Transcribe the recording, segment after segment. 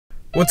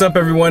What's up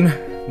everyone?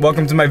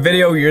 Welcome to my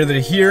video. You're either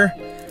here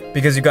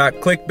because you got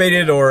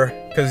clickbaited or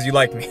because you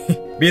like me.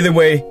 Either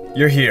way,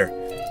 you're here.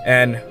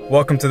 And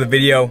welcome to the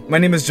video. My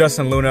name is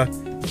Justin Luna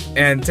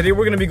and today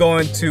we're gonna be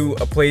going to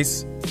a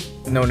place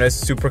known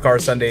as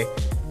Supercar Sunday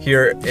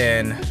here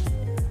in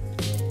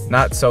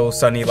not so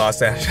sunny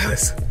Los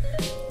Angeles.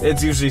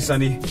 It's usually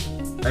sunny,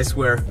 I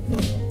swear,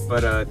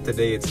 but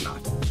today it's not.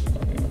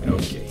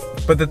 Okay.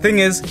 But the thing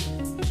is,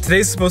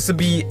 today's supposed to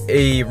be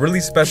a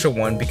really special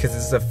one because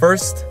it's the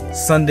first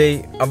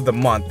Sunday of the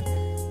month,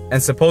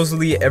 and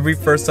supposedly every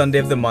first Sunday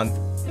of the month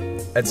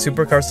at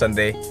Supercar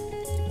Sunday,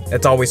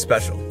 it's always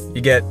special.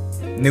 You get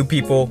new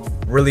people,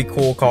 really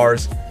cool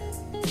cars.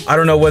 I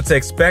don't know what to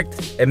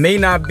expect. It may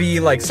not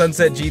be like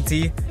Sunset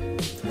GT.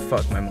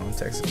 Fuck, my mom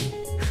texted me.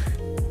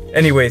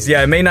 Anyways,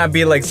 yeah, it may not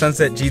be like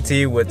Sunset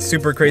GT with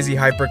super crazy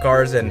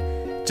hypercars and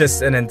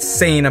just an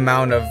insane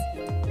amount of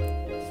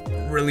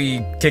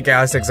really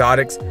kick-ass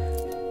exotics.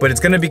 But it's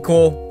gonna be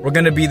cool. We're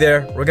gonna be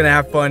there. We're gonna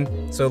have fun.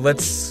 So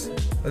let's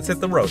hit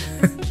the road.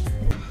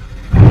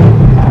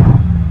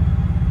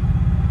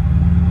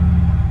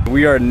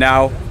 We are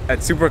now at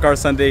Supercar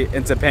Sunday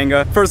in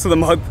Topanga. First of the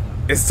month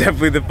is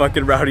definitely the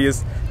fucking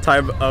rowdiest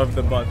time of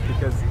the month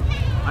because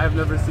I have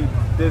never seen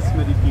this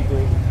many people,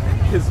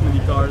 this many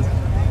cars.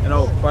 And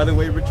oh, by the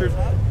way, Richard,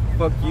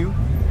 fuck you.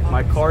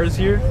 My car is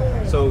here,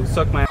 so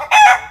suck my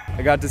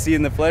I got to see it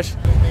in the flesh.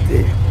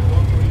 Damn.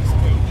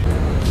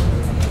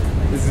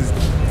 This is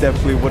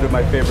definitely one of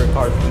my favorite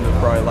cars from the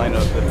Ferrari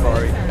lineup, the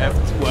Ferrari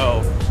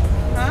F12.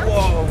 Huh?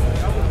 Whoa!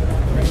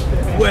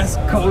 West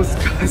Coast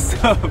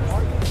Custom.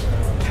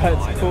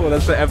 That's cool.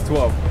 That's the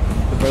F12,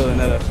 the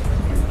Berlinetta.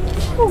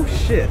 Oh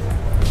shit!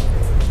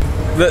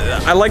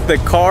 I like the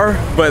car,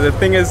 but the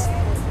thing is,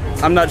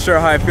 I'm not sure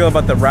how I feel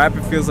about the wrap.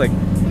 It feels like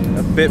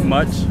a bit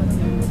much,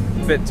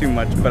 a bit too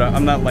much. But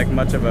I'm not like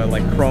much of a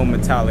like chrome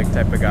metallic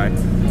type of guy.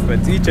 But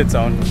it's each its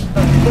own.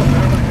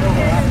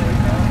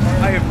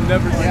 I have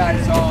never seen. Yeah, I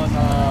saw on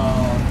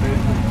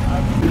Facebook.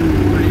 I'm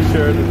pretty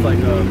sure it's like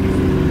a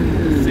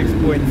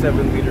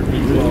 6.7 liter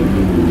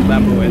V12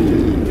 Lambo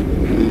engine.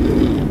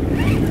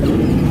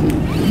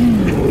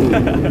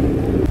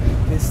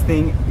 This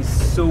thing is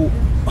so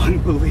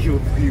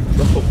unbelievably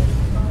low.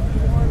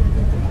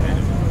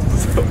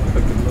 So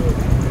fucking low.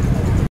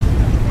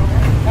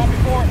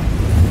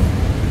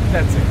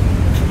 That's a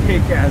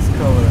kick-ass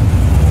color.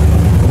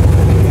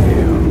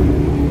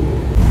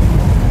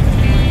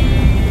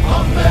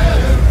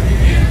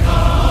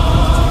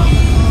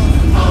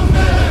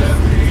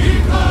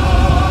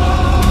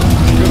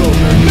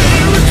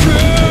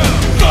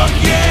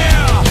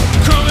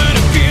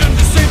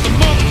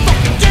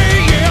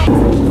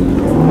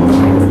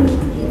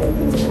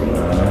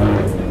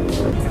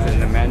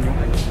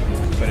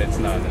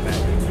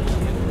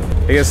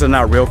 I guess they're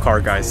not real car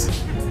guys.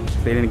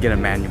 They didn't get a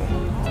manual.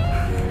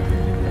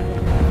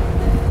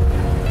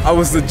 I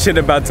was legit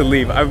about to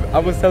leave. I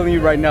was telling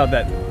you right now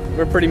that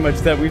we're pretty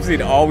much done. We've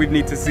seen all we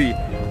need to see.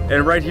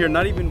 And right here,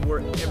 not even where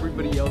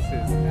everybody else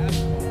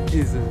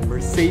is a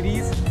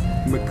Mercedes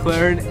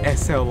McLaren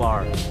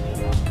SLR.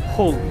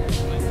 Holy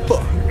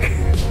fuck.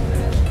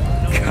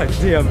 God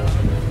damn.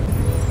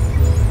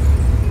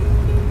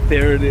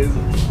 There it is.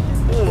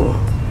 Oh.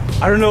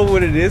 I don't know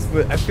what it is,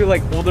 but I feel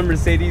like older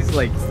Mercedes,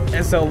 like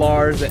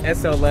SLRs, the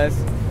SLS,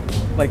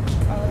 like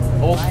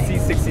old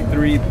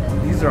C63,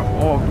 these are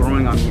all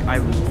growing on me. I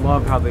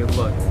love how they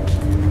look.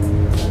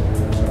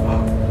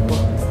 Oh,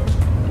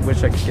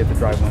 wish I could get to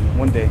drive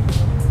one day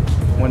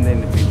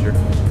in the future.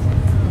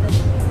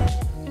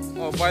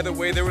 Oh, by the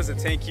way, there was a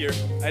tank here.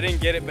 I didn't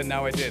get it, but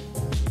now I did.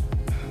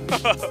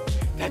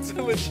 That's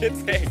a legit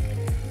tank.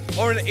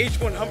 Or an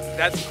H1 Hump,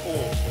 that's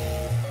cool.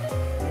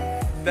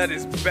 That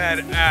is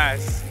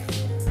badass.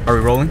 Are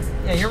we rolling?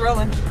 Yeah, you're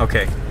rolling.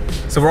 Okay.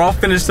 So we're all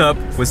finished up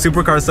with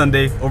Supercar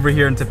Sunday over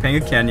here in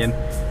Topanga Canyon.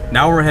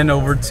 Now we're heading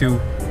over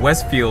to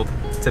Westfield,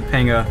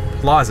 Topanga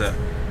Plaza.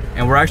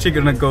 And we're actually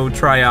gonna go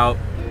try out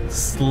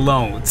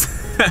Sloan's.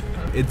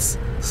 It's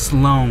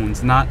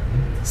Sloan's, not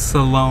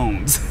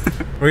Salone's.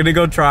 We're gonna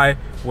go try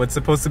what's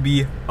supposed to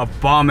be a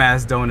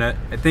bomb-ass donut.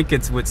 I think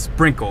it's with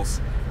sprinkles.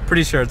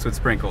 Pretty sure it's with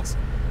sprinkles.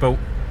 But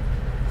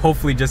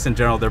hopefully just in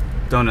general, their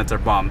donuts are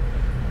bomb.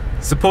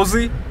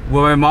 Supposedly,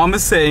 what my mom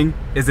is saying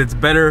is it's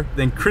better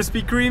than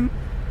Krispy Kreme,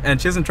 and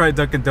she hasn't tried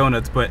Dunkin'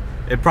 Donuts, but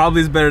it probably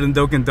is better than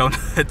Dunkin'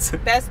 Donuts.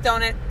 Best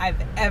donut I've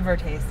ever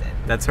tasted.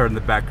 That's her in the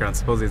background.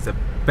 Supposedly it's the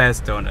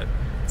best donut.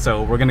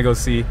 So we're gonna go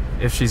see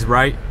if she's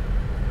right.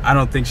 I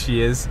don't think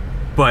she is,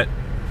 but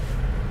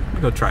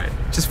we'll go try it.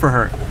 Just for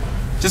her.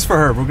 Just for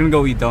her. We're gonna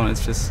go eat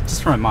donuts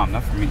just for my mom,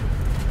 not for me.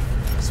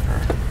 Just for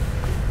her.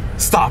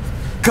 Stop!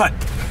 Cut!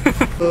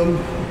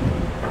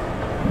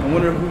 I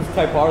wonder whose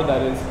type R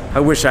that is. I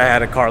wish I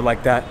had a car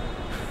like that.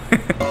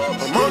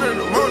 I'm on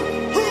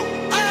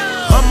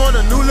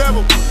a new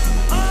level.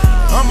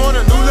 I'm on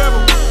a new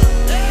level.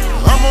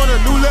 I'm on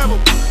a new level.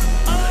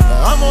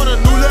 I'm on a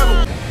new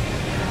level.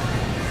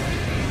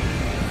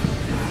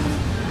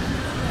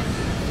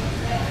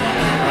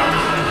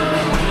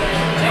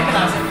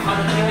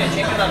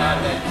 Check it out.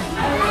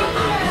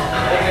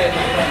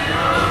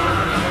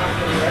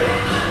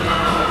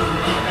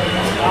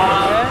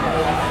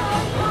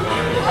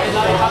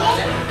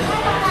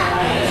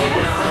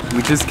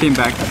 just came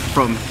back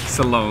from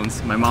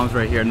Salone's. My mom's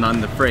right here, not in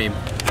the frame.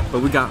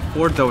 But we got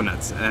 4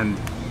 donuts, and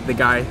the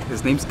guy,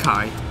 his name's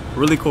Kai,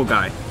 really cool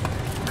guy.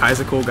 Kai's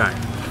a cool guy.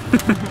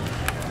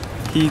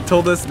 He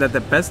told us that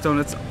the best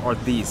donuts are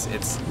these.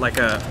 It's like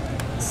a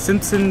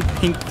Simpson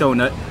pink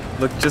donut,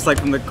 look just like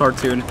from the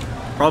cartoon.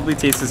 Probably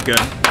tastes as good.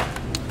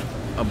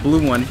 A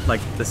blue one, like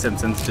the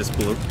Simpsons, just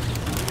blue.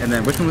 And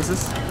then which one was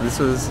this? This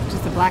was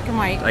just a black and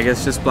white. I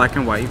guess just black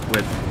and white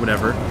with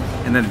whatever.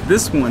 And then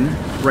this one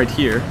right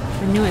here,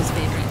 The newest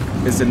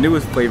favorite. is the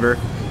newest flavor.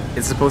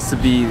 It's supposed to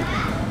be,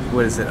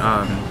 what is it?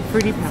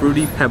 Fruity Pebbles.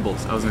 Fruity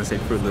Pebbles. I was gonna say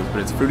Fruit Loops,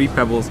 but it's Fruity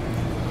Pebbles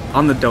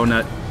on the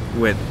donut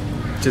with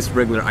just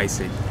regular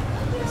icing.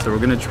 So we're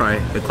gonna try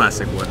the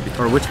classic one.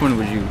 Or which one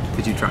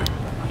did you try?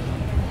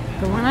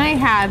 The one I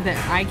had that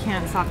I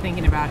can't stop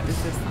thinking about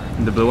is this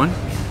one. The blue one?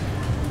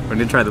 We're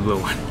gonna try the blue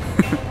one.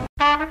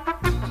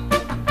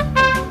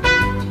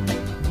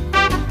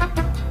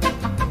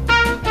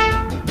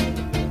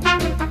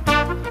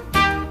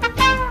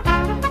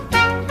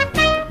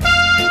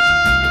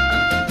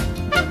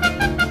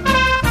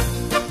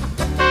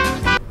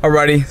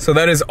 Alrighty, so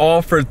that is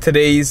all for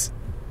today's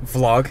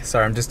vlog.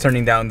 Sorry, I'm just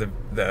turning down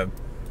the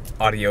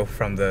audio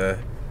from the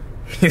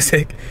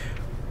music.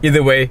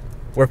 Either way,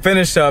 we're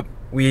finished up.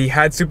 We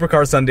had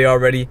Supercar Sunday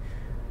already.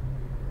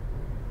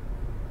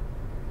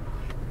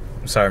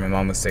 I'm sorry, my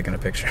mom was taking a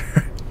picture.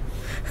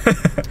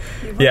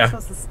 You Yeah.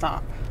 supposed to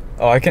stop.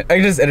 Oh, I can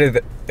just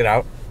edit it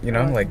out, you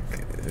know, like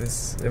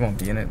this. It won't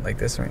be in it like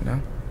this right now.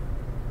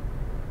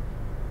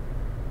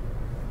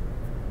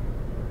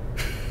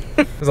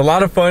 It was a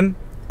lot of fun.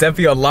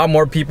 Definitely a lot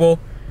more people.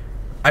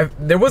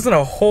 There wasn't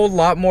a whole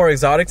lot more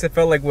exotics. It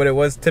felt like what it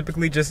was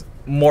typically, just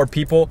more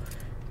people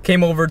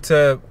came over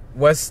to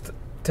West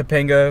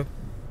Topanga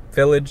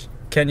Village,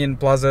 Kenyon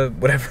Plaza,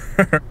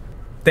 whatever.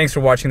 Thanks for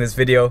watching this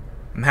video.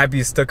 I'm happy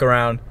you stuck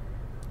around.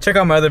 Check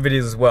out my other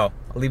videos as well.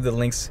 I'll leave the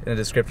links in the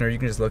description, or you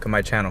can just look at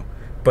my channel.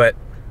 But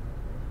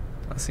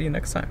I'll see you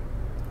next time.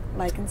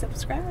 Like and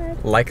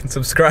subscribe. Like and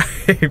subscribe.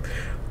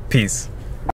 Peace.